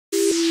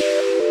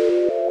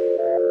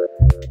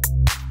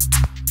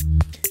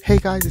Hey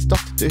guys, it's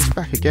Dr Duce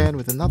back again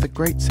with another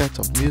great set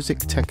of music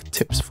tech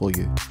tips for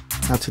you.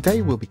 Now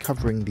today we'll be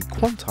covering the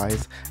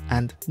Quantize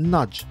and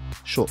Nudge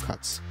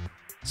shortcuts.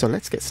 So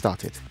let's get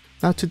started.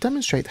 Now to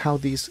demonstrate how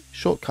these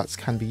shortcuts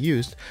can be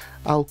used,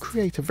 I'll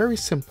create a very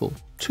simple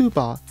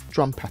 2-bar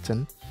drum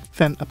pattern,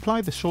 then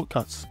apply the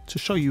shortcuts to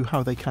show you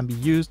how they can be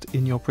used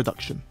in your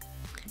production.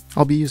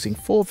 I'll be using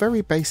 4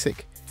 very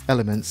basic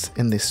elements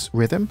in this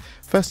rhythm.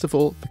 First of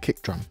all, the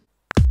kick drum.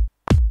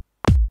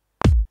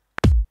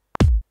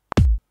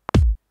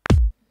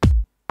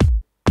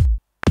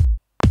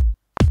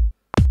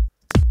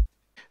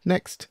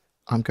 Next,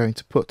 I'm going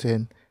to put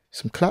in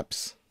some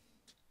claps.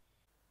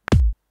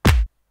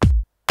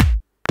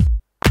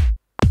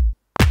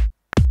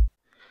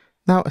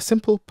 Now a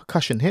simple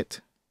percussion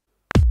hit.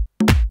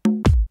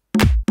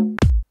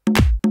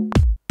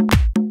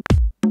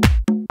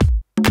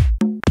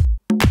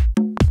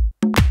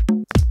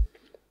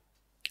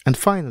 And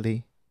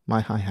finally,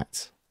 my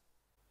hi-hats.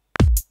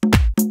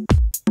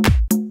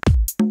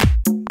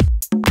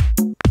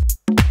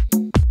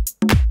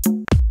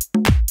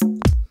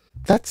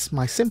 That's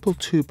my simple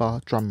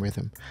 2-bar drum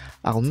rhythm.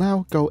 I'll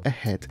now go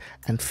ahead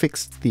and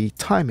fix the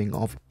timing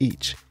of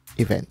each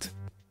event.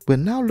 We're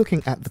now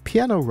looking at the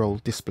piano roll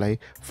display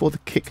for the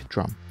kick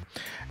drum.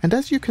 And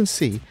as you can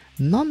see,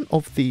 none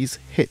of these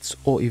hits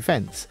or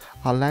events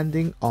are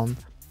landing on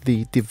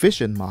the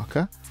division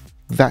marker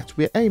that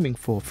we're aiming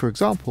for. For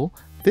example,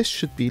 this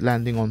should be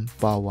landing on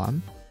bar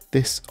 1,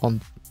 this on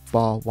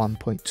bar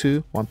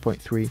 1.2,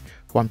 1.3,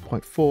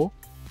 1.4,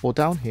 or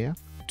down here,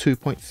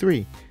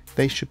 2.3.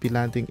 They should be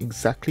landing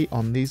exactly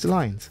on these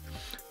lines.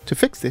 To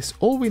fix this,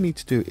 all we need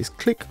to do is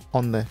click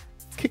on the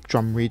kick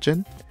drum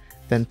region,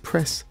 then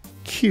press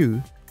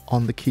Q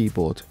on the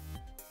keyboard.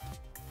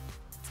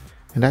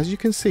 And as you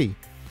can see,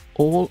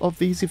 all of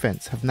these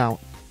events have now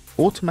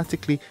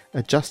automatically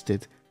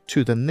adjusted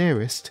to the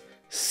nearest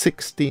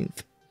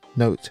 16th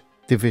note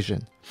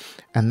division.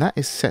 And that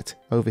is set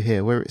over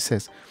here where it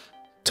says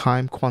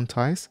time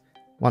quantize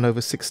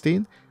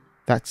 1/16.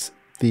 That's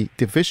the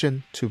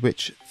division to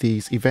which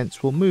these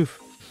events will move.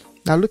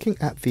 Now looking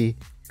at the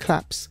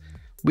claps,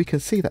 we can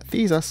see that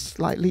these are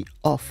slightly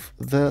off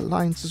the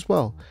lines as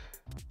well.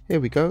 Here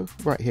we go,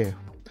 right here.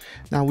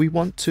 Now we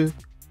want to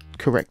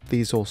correct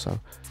these also.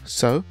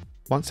 So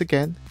once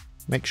again,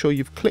 make sure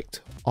you've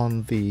clicked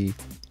on the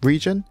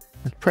region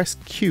and press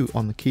Q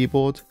on the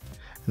keyboard,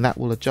 and that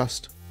will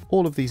adjust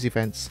all of these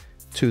events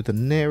to the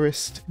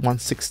nearest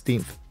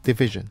 1/16th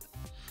division.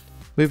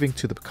 Moving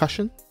to the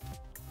percussion.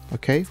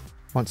 Okay,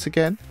 once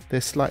again, they're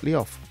slightly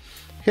off.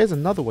 Here's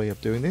another way of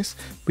doing this.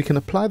 We can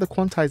apply the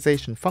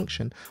quantization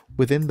function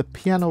within the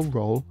piano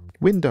roll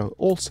window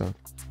also.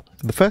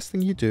 The first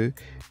thing you do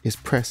is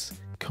press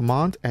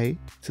Command A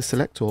to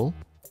select all,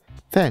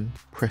 then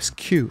press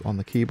Q on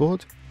the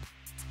keyboard,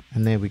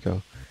 and there we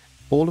go.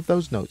 All of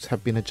those notes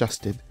have been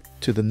adjusted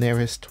to the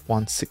nearest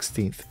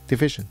 1/16th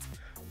division.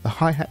 The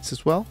hi-hats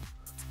as well.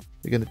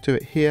 We're going to do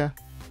it here.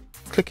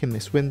 Click in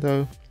this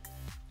window,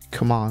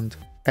 Command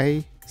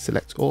A,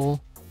 select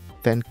all,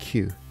 then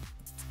Q,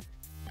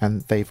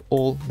 and they've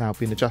all now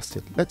been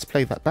adjusted. Let's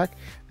play that back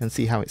and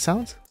see how it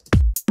sounds.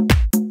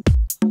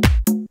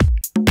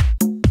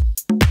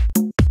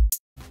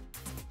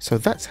 So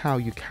that's how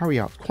you carry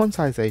out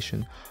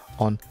quantization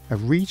on a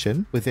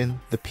region within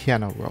the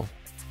piano roll.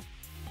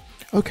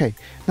 Okay,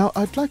 now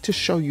I'd like to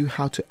show you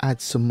how to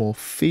add some more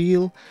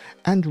feel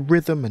and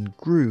rhythm and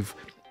groove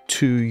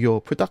to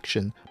your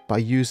production by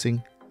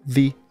using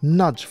the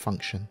nudge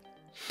function.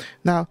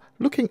 Now,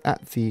 looking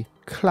at the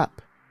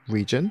clap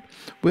region,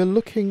 we're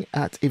looking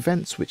at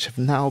events which have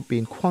now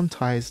been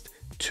quantized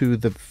to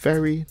the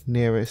very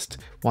nearest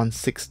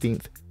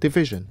 1/16th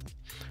division.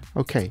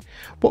 Okay,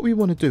 what we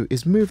want to do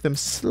is move them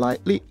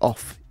slightly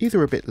off,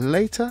 either a bit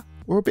later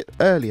or a bit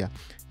earlier,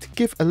 to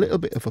give a little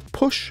bit of a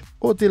push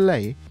or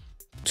delay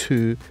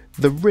to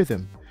the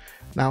rhythm.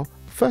 Now,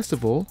 first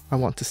of all, I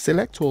want to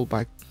select all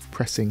by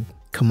pressing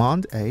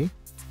Command A,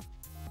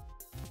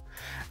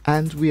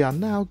 and we are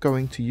now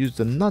going to use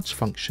the nudge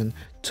function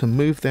to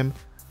move them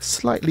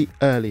slightly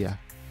earlier.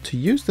 To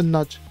use the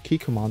nudge key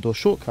command or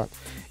shortcut,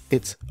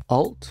 it's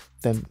Alt,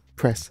 then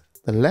press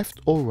the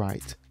left or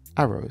right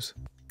arrows.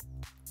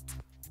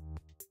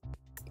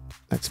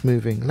 That's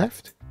moving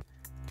left,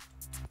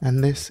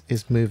 and this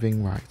is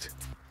moving right.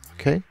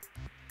 Okay,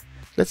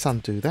 let's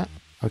undo that.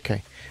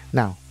 Okay,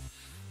 now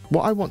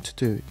what I want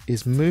to do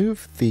is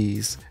move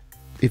these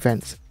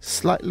events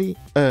slightly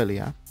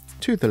earlier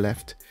to the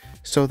left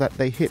so that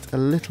they hit a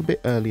little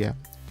bit earlier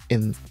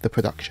in the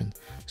production.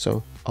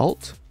 So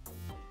Alt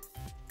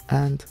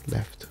and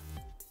left,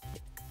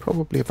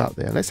 probably about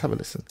there. Let's have a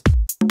listen.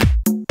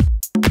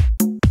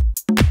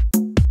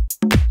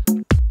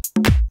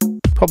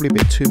 Probably a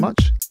bit too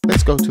much.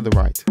 Let's go to the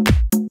right.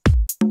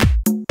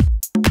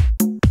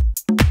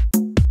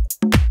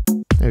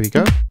 There we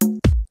go.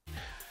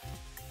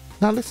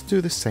 Now let's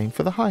do the same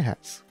for the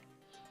hi-hats.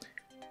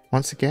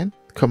 Once again,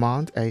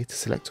 Command A to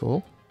select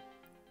all,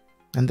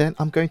 and then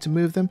I'm going to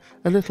move them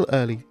a little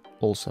early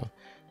also.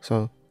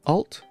 So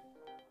Alt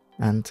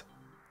and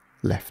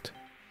left.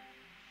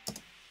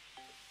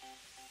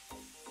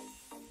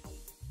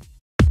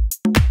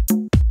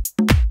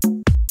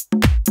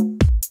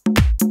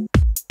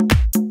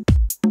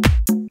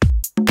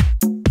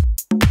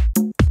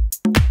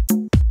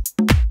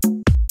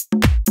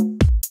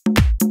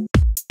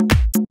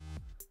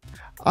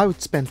 I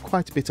would spend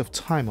quite a bit of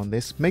time on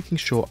this, making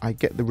sure I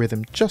get the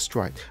rhythm just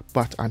right,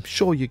 but I'm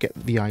sure you get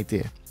the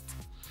idea.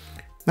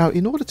 Now,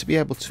 in order to be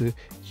able to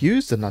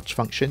use the nudge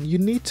function, you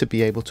need to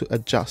be able to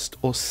adjust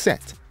or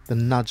set the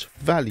nudge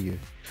value.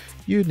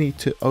 You need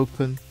to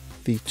open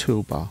the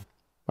toolbar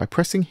by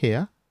pressing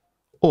here,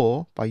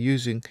 or by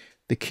using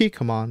the key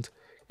command,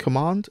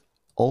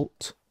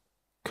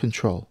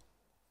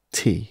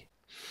 Command-Alt-Control-T.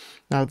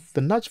 Now,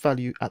 the nudge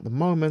value at the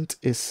moment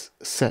is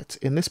set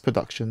in this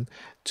production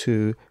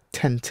to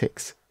 10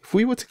 ticks. If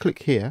we were to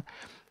click here,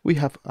 we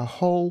have a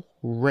whole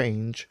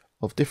range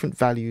of different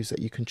values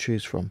that you can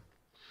choose from.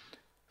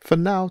 For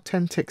now,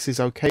 10 ticks is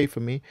okay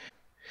for me.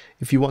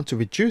 If you want to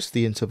reduce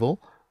the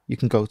interval, you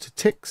can go to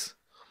ticks,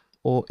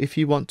 or if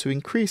you want to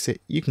increase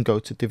it, you can go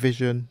to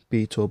division,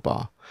 beat or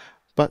bar.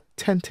 But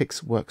 10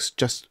 ticks works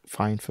just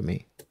fine for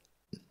me.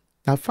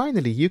 Now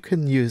finally, you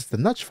can use the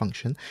nudge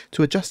function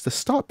to adjust the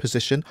start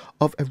position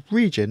of a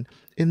region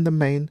in the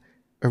main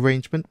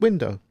arrangement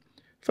window.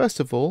 First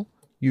of all,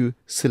 you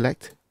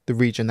select the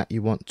region that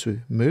you want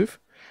to move,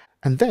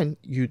 and then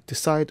you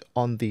decide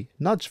on the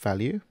nudge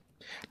value.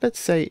 Let's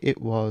say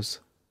it was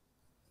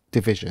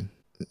division.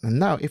 And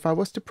now if I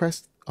was to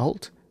press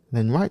Alt,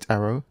 then right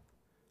arrow,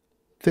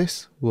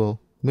 this will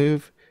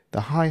move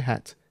the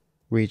hi-hat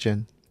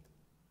region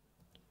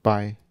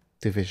by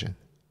division.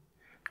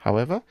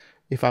 However,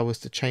 if I was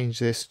to change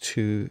this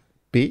to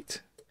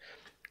beat,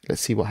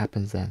 let's see what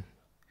happens then.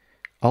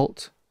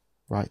 Alt,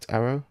 right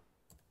arrow,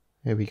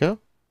 there we go.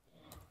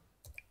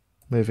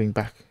 Moving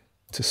back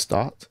to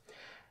start.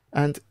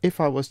 And if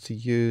I was to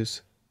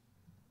use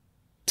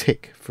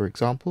tick, for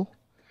example,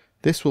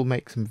 this will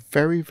make some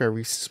very,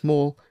 very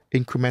small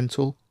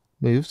incremental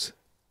moves.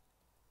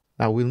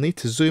 Now we'll need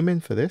to zoom in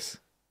for this.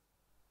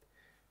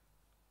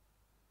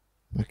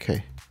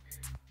 Okay,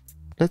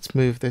 let's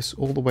move this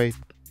all the way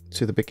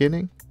to the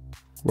beginning.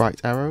 Right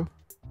arrow,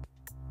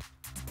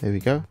 there we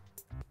go.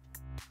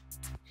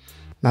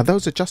 Now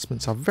those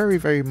adjustments are very,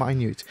 very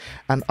minute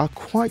and are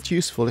quite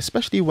useful,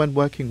 especially when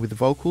working with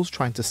vocals,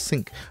 trying to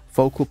sync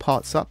vocal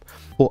parts up,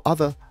 or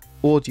other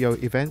audio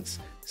events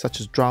such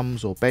as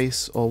drums or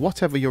bass or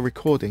whatever you're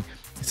recording.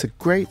 It's a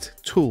great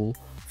tool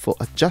for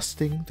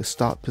adjusting the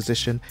start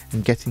position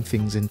and getting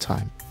things in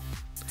time.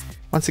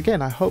 Once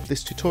again, I hope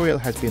this tutorial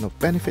has been of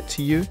benefit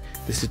to you.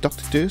 This is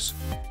Dr. Duce.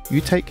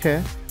 You take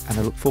care, and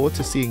I look forward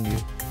to seeing you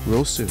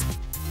real soon.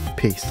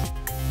 Peace.